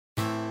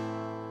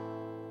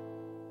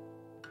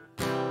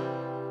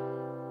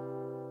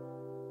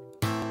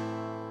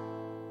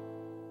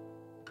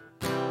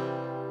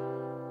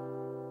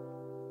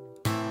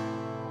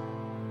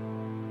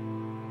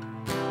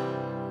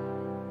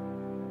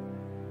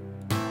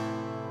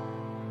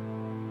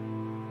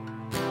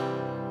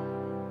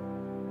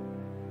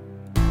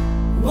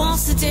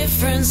What's the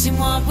difference in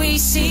what we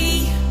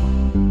see?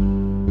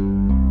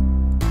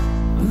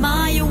 Am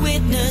I a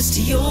witness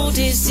to your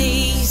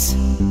disease?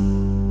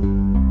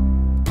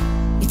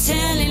 You're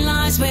telling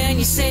lies when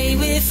you say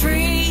we're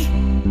free.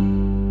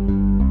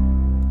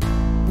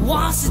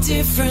 What's the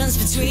difference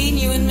between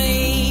you and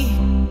me?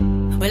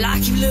 Well, I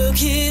keep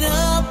looking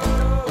up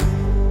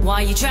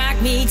while you drag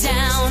me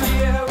down.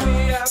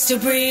 Still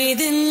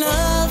breathing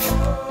love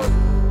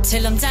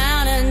till I'm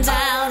down and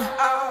out.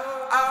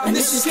 And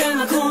this is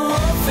chemical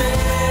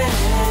warfare.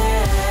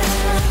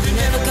 You're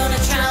never gonna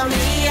drown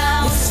me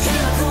out. This is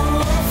chemical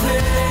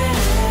warfare.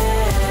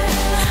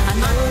 I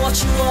know what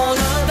you're all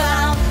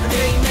about.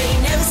 They may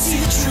never see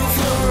the truth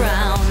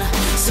around,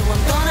 so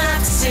I'm gonna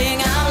have to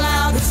sing out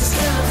loud. This is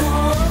chemical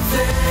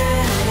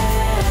warfare.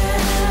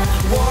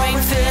 War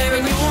ain't fair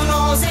and your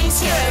laws ain't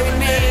scaring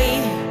me.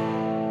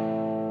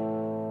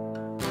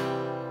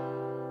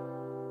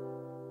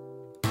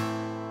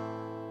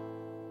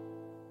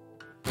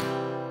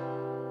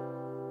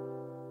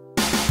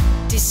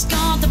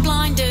 Discard the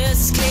blinders,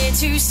 it's clear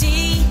to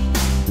see.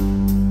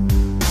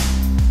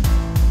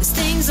 There's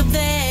things up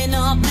there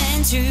not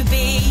meant to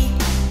be.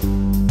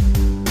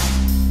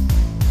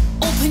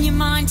 Open your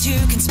mind to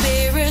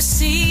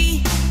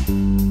conspiracy.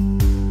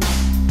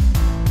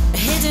 A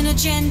hidden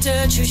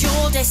agenda, choose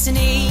your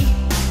destiny.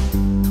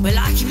 Well,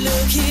 I keep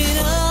looking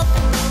up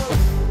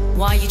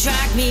while you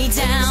drag me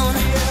down.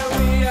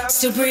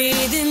 Still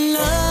breathing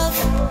love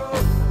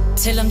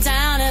till I'm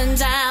down and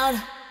out.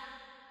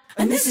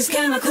 And this is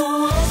chemical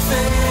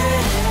warfare.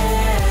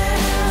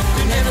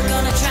 You're never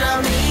gonna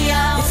drown me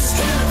out. This is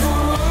chemical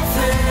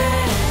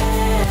warfare.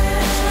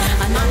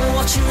 I know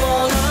what you're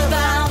all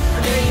about.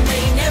 They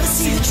may never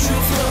see the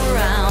truth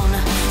around,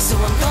 so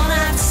I'm gonna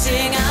have to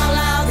sing out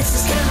loud. This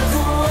is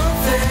chemical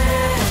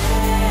warfare.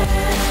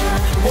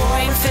 War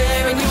ain't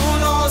fair and your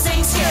laws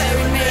ain't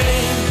scaring me.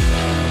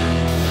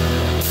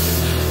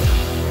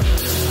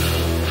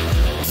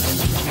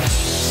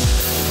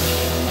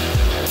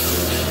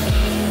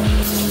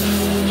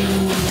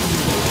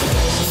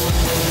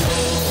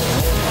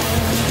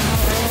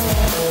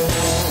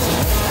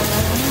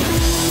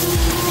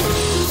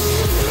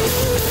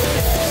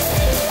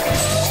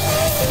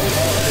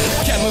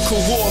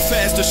 Chemical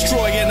warfare's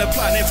destroying the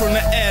planet, from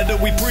the air that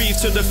we breathe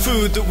to the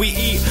food that we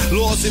eat.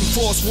 Laws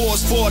enforce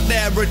wars for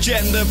their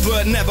agenda,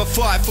 but never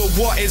fight for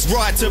what is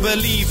right to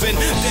believe in.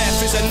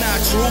 Death is a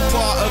natural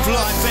part of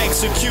life,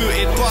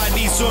 executed by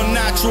these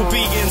unnatural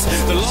beings.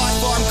 The life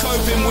I'm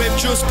coping with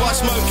just by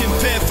smoking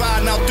piff,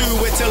 and I'll do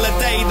it till the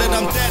day that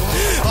I'm dead.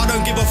 I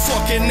don't give a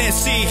fuck in this,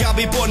 see, I'll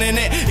be born in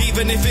it,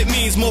 even if it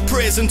means more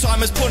prison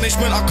time as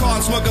punishment. I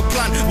can't smoke a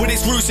plant with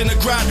its roots in the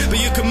ground, but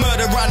you can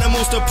murder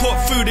animals to put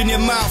food in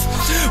your mouth.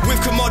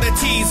 With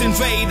commodities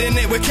invading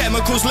it, with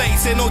chemicals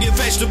lacing all your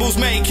vegetables,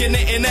 making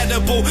it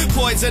inedible.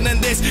 Poison, and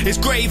this is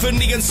grave, and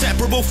the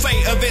inseparable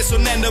fate of it's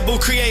unendable.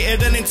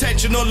 Created an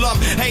intentional love,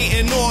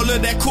 hating all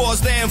of their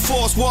cause they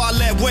enforce, while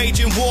they're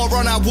waging war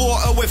on our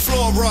water with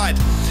fluoride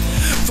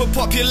for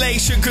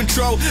population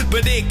control.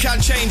 But it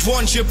can change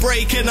once you're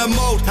breaking a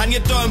mold, and you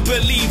don't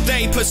believe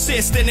they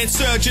persist in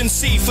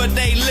insurgency, for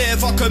they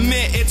live are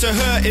committed to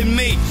hurting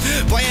me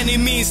by any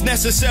means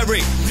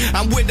necessary.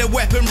 And with the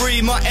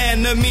weaponry, my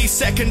enemy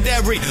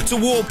secondary to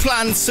all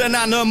plants and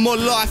animal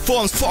life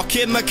forms.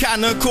 Fucking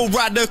mechanical,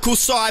 radical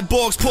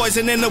cyborgs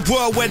poisoning the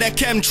world with their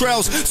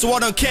chemtrails. So I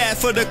don't care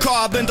for the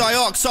carbon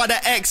dioxide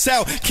that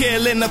exhale,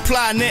 killing the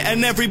planet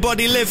and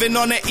everybody living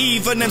on it,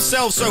 even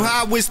themselves. So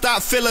how is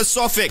that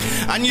philosophic?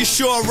 And you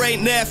sure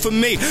ain't there for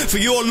me, for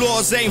your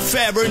laws ain't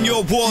fair and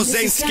your wars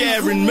ain't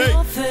scaring me.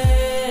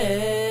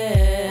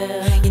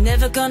 You're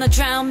never gonna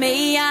drown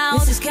me out.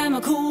 This is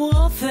chemical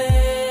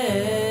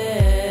warfare.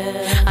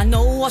 I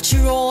know what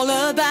you're all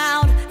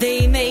about.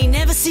 They may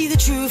never see the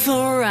truth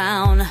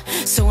around,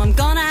 so I'm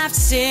gonna have to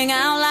sing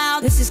out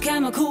loud. This is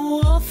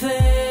chemical warfare.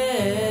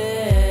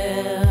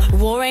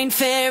 War ain't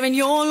fair and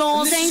your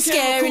laws ain't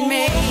scaring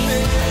me.